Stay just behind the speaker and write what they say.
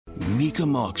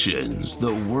Mecum Auctions,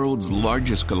 the world's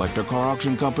largest collector car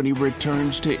auction company,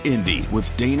 returns to Indy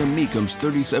with Dana Mecum's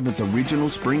 37th Regional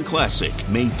Spring Classic,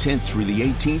 May 10th through the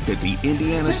 18th at the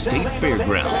Indiana State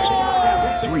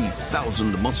Fairgrounds.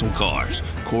 3,000 muscle cars,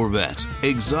 Corvettes,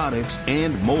 exotics,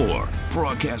 and more.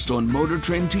 Broadcast on Motor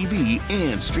Trend TV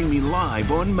and streaming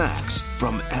live on Max.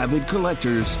 From avid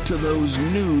collectors to those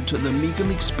new to the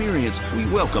Mecum experience, we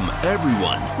welcome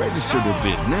everyone. Register to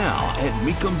bid now at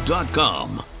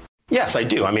Mecum.com. Yes, I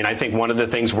do. I mean, I think one of the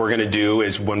things we're going to do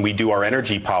is when we do our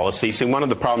energy policy, see, one of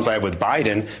the problems I have with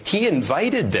Biden, he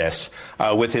invited this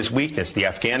with his weakness, the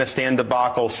Afghanistan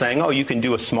debacle, saying, oh, you can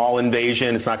do a small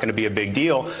invasion, it's not going to be a big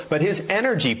deal. But his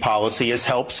energy policy has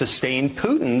helped sustain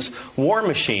Putin's war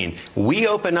machine. We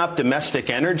open up domestic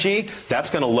energy, that's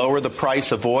going to lower the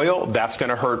price of oil, that's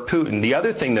going to hurt Putin. The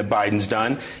other thing that Biden's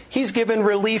done, he's given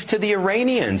relief to the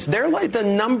Iranians. They're like the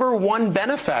 #1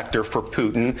 benefactor for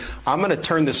Putin. I'm going to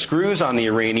turn the screws on the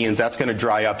Iranians. That's going to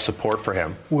dry up support for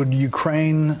him. Would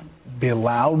Ukraine be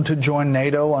allowed to join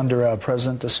NATO under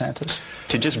President DeSantis?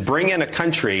 To just bring in a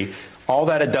country, all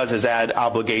that it does is add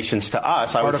obligations to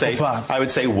us. I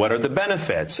would say, what are the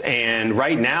benefits? And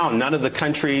right now, none of the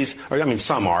countries, or I mean,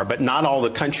 some are, but not all the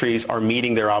countries are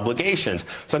meeting their obligations.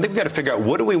 So I think we've got to figure out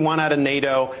what do we want out of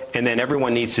NATO, and then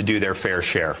everyone needs to do their fair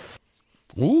share.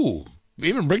 Ooh,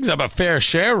 even brings up a fair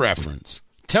share reference.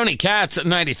 Tony Katz at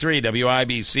 93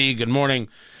 WIBC. Good morning.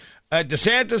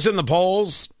 DeSantis in the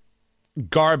polls,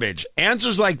 garbage.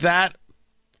 Answers like that,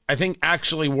 I think,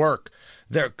 actually work.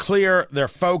 They're clear, they're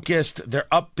focused, they're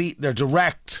upbeat, they're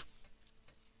direct.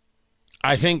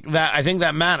 I think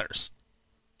that matters.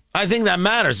 I think that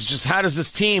matters. It's just how does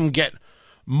this team get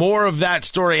more of that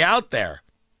story out there?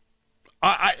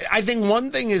 I think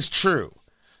one thing is true.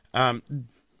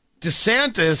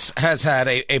 DeSantis has had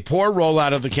a poor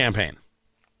rollout of the campaign.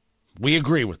 We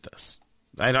agree with this.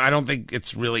 I don't think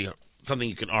it's really something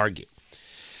you can argue.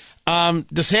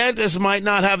 DeSantis might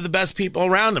not have the best people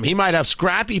around him. He might have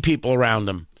scrappy people around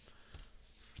him,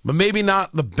 but maybe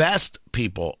not the best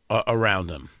people around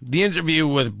him. The interview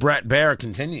with Brett Baer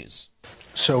continues.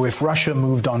 So if Russia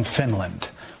moved on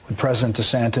Finland, would President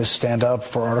DeSantis stand up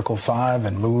for Article 5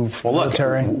 and move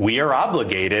military? Look, we are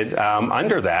obligated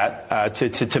under that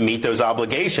to meet those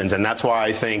obligations. And that's why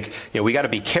I think we got to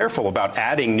be careful about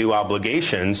adding new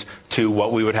obligations to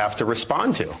what we would have to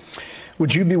respond to.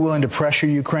 Would you be willing to pressure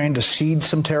Ukraine to cede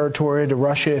some territory to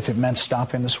Russia if it meant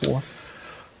stopping this war?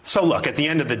 So, look, at the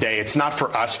end of the day, it's not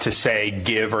for us to say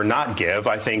give or not give.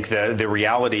 I think the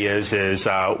reality is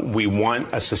we want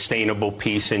a sustainable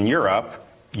peace in Europe.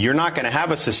 You're not going to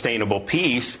have a sustainable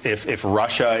peace if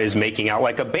Russia is making out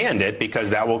like a bandit,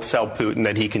 because that will sell Putin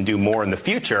that he can do more in the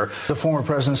future. The former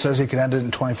president says he could end it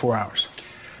in 24 hours.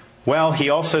 Well, he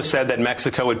also said that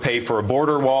Mexico would pay for a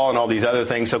border wall and all these other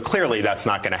things. So clearly that's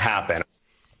not going to happen.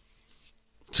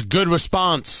 It's a good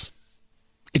response.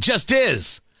 It just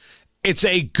is. It's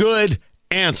a good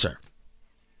answer.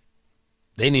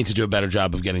 They need to do a better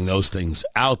job of getting those things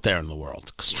out there in the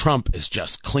world, because Trump is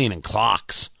just cleaning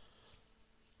clocks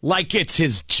like it's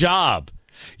his job.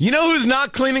 You know who's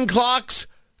not cleaning clocks?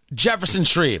 Jefferson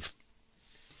Shreve.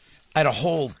 I had a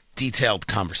whole detailed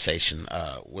conversation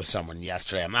with someone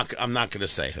yesterday. I'm not going to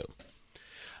say who.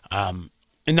 And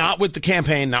not with the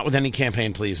campaign, not with any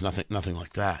campaign, please, nothing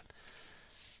like that.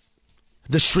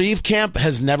 The Shreve camp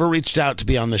has never reached out to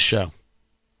be on this show.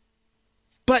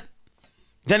 But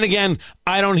then again,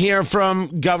 I don't hear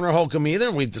from Governor Holcomb either,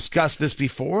 and we've discussed this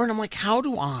before, and I'm like, how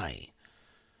do I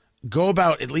go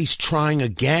about at least trying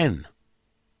again?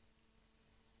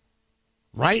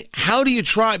 Right? How do you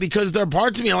try? Because there are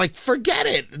parts of me are like, forget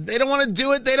it. They don't want to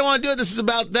do it. They don't want to do it. This is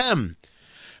about them.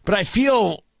 But I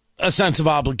feel a sense of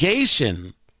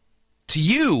obligation to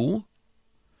you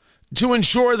to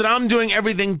ensure that I'm doing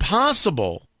everything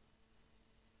possible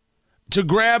to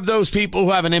grab those people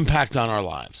who have an impact on our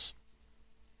lives.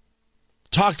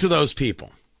 Talk to those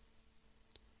people.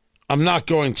 I'm not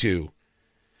going to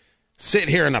sit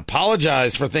here and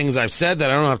apologize for things I've said that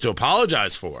I don't have to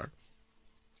apologize for.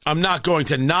 I'm not going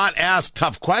to not ask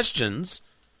tough questions.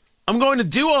 I'm going to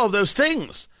do all of those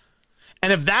things.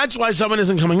 And if that's why someone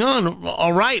isn't coming on,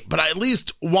 all right, but I at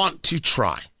least want to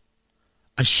try.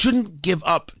 I shouldn't give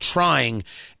up trying,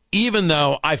 even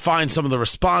though I find some of the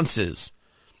responses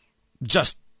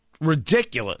just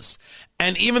ridiculous.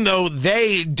 And even though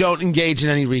they don't engage in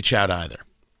any reach out either.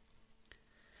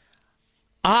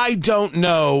 I don't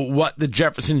know what the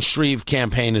Jefferson Shreve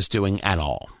campaign is doing at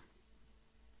all.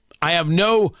 I have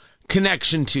no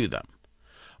connection to them.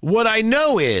 What I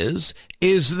know is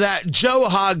that Joe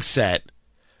Hogsett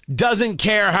doesn't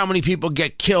care how many people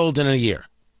get killed in a year.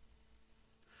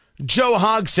 Joe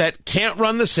Hogsett can't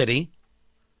run the city.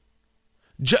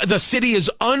 The city is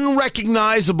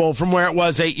unrecognizable from where it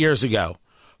was 8 years ago,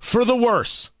 for the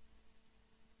worse.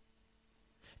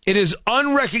 It is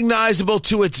unrecognizable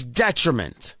to its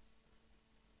detriment.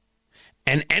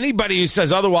 And anybody who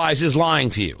says otherwise is lying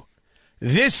to you.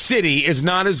 This city is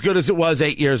not as good as it was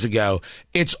 8 years ago.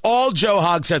 It's all Joe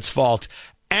Hogsett's fault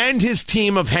and his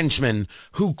team of henchmen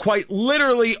who quite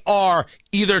literally are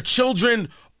either children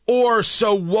or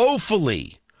so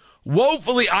woefully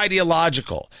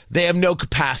ideological, they have no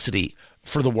capacity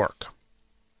for the work.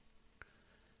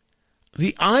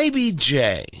 The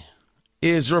IBJ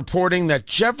is reporting that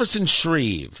Jefferson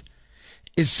Shreve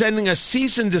is sending a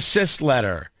cease and desist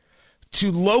letter to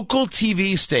local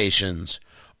TV stations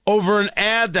over an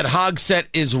ad that Hogsett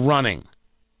is running.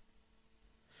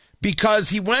 Because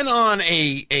he went on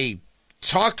a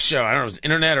talk show, I don't know if it was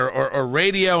internet or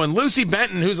radio, and Lucy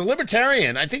Benton, who's a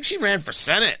libertarian, I think she ran for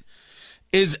Senate,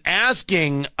 is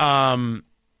asking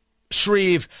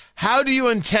Shreve, how do you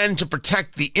intend to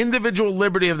protect the individual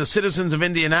liberty of the citizens of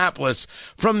Indianapolis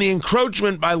from the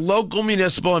encroachment by local,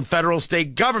 municipal, and federal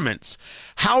state governments?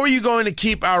 How are you going to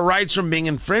keep our rights from being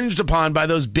infringed upon by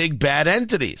those big bad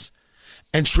entities?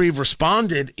 And Shreve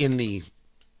responded in the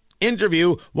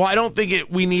interview, well, I don't think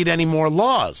we need any more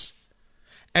laws.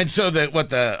 And so what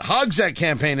the Hogsett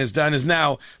campaign has done is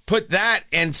now put that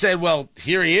and said, well,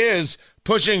 here he is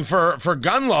pushing for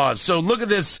gun laws. So look at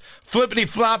this flippity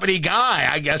floppity guy,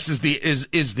 I guess is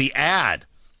the ad.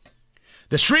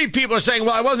 The Shreve people are saying,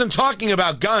 well, I wasn't talking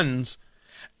about guns.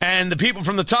 And the people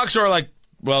from the talk show are like,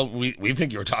 well, we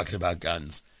think you were talking about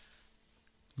guns.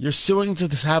 You're suing to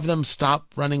have them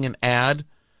stop running an ad,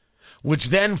 which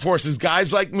then forces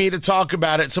guys like me to talk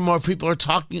about it so more people are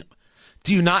talking.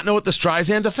 Do you not know what the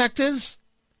Streisand effect is?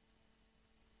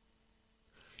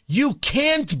 You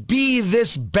can't be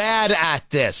this bad at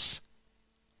this.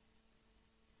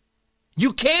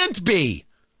 You can't be.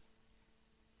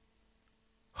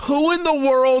 Who in the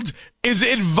world is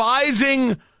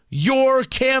advising your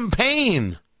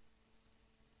campaign?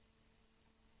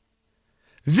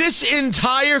 This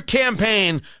entire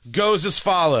campaign goes as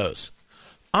follows.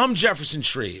 I'm Jefferson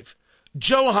Shreve.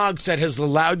 Joe Hogsett has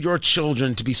allowed your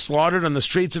children to be slaughtered on the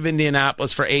streets of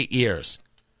Indianapolis for 8 years.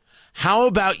 How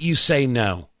about you say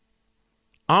no?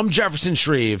 I'm Jefferson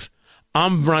Shreve.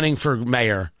 I'm running for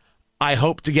mayor. I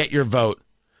hope to get your vote.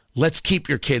 Let's keep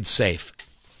your kids safe.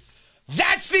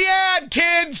 That's the ad,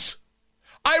 kids!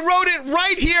 I wrote it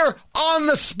right here on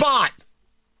the spot.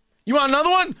 You want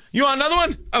another one? You want another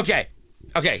one? Okay,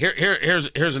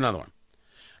 here's another one.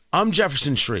 I'm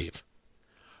Jefferson Shreve.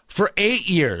 For 8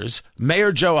 years,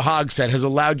 Mayor Joe Hogsett has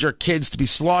allowed your kids to be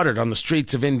slaughtered on the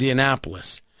streets of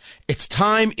Indianapolis. It's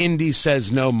time Indy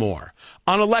says no more.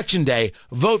 On Election Day,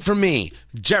 vote for me,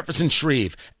 Jefferson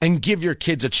Shreve, and give your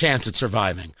kids a chance at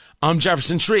surviving. I'm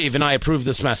Jefferson Shreve, and I approve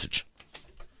this message.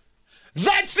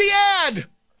 That's the ad!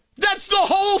 That's the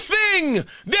whole thing!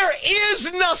 There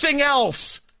is nothing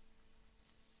else!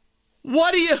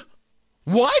 What?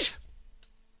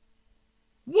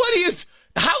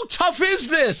 How tough is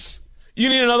this? You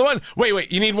need another one?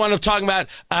 Wait. You need one of talking about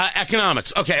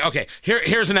economics. Okay.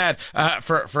 Here's an ad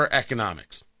for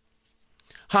economics.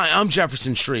 Hi, I'm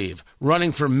Jefferson Shreve,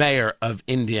 running for mayor of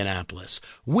Indianapolis.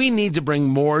 We need to bring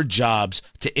more jobs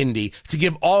to Indy to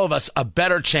give all of us a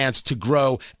better chance to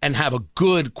grow and have a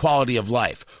good quality of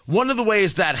life. One of the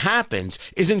ways that happens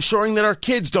is ensuring that our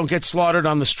kids don't get slaughtered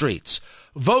on the streets.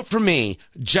 Vote for me,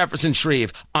 Jefferson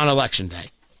Shreve, on Election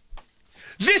Day.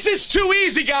 This is too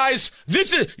easy, guys.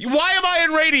 Why am I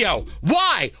in radio?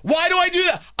 Why? Why do I do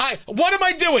that? What am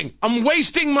I doing? I'm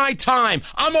wasting my time.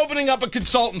 I'm opening up a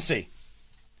consultancy.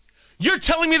 You're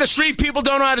telling me the Shreve people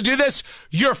don't know how to do this?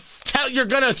 You're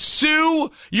going to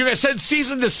sue? You're going to send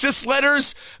cease and desist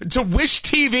letters to Wish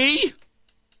TV?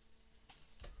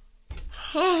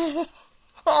 Oh,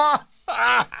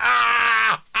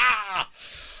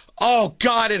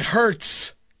 God, it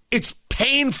hurts. It's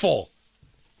painful.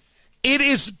 It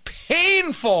is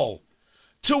painful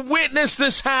to witness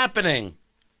this happening.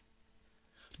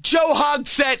 Joe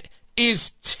Hogsett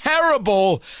is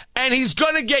terrible, and he's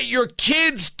going to get your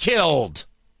kids killed.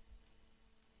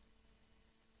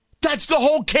 That's the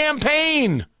whole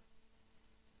campaign.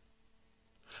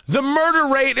 The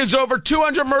murder rate is over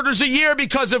 200 murders a year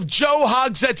because of Joe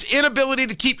Hogsett's inability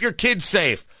to keep your kids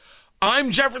safe.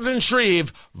 I'm Jefferson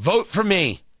Shreve. Vote for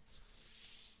me.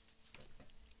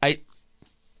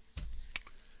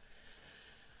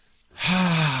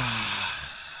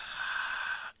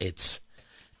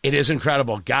 It is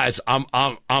incredible, guys.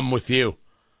 I'm with you.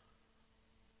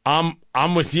 I'm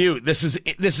with you. This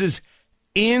is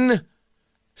insane.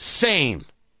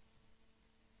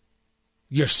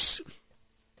 You're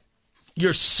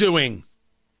suing.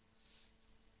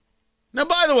 Now,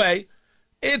 by the way,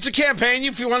 it's a campaign.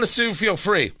 If you want to sue, feel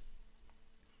free.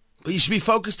 But you should be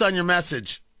focused on your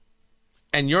message.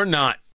 And you're not.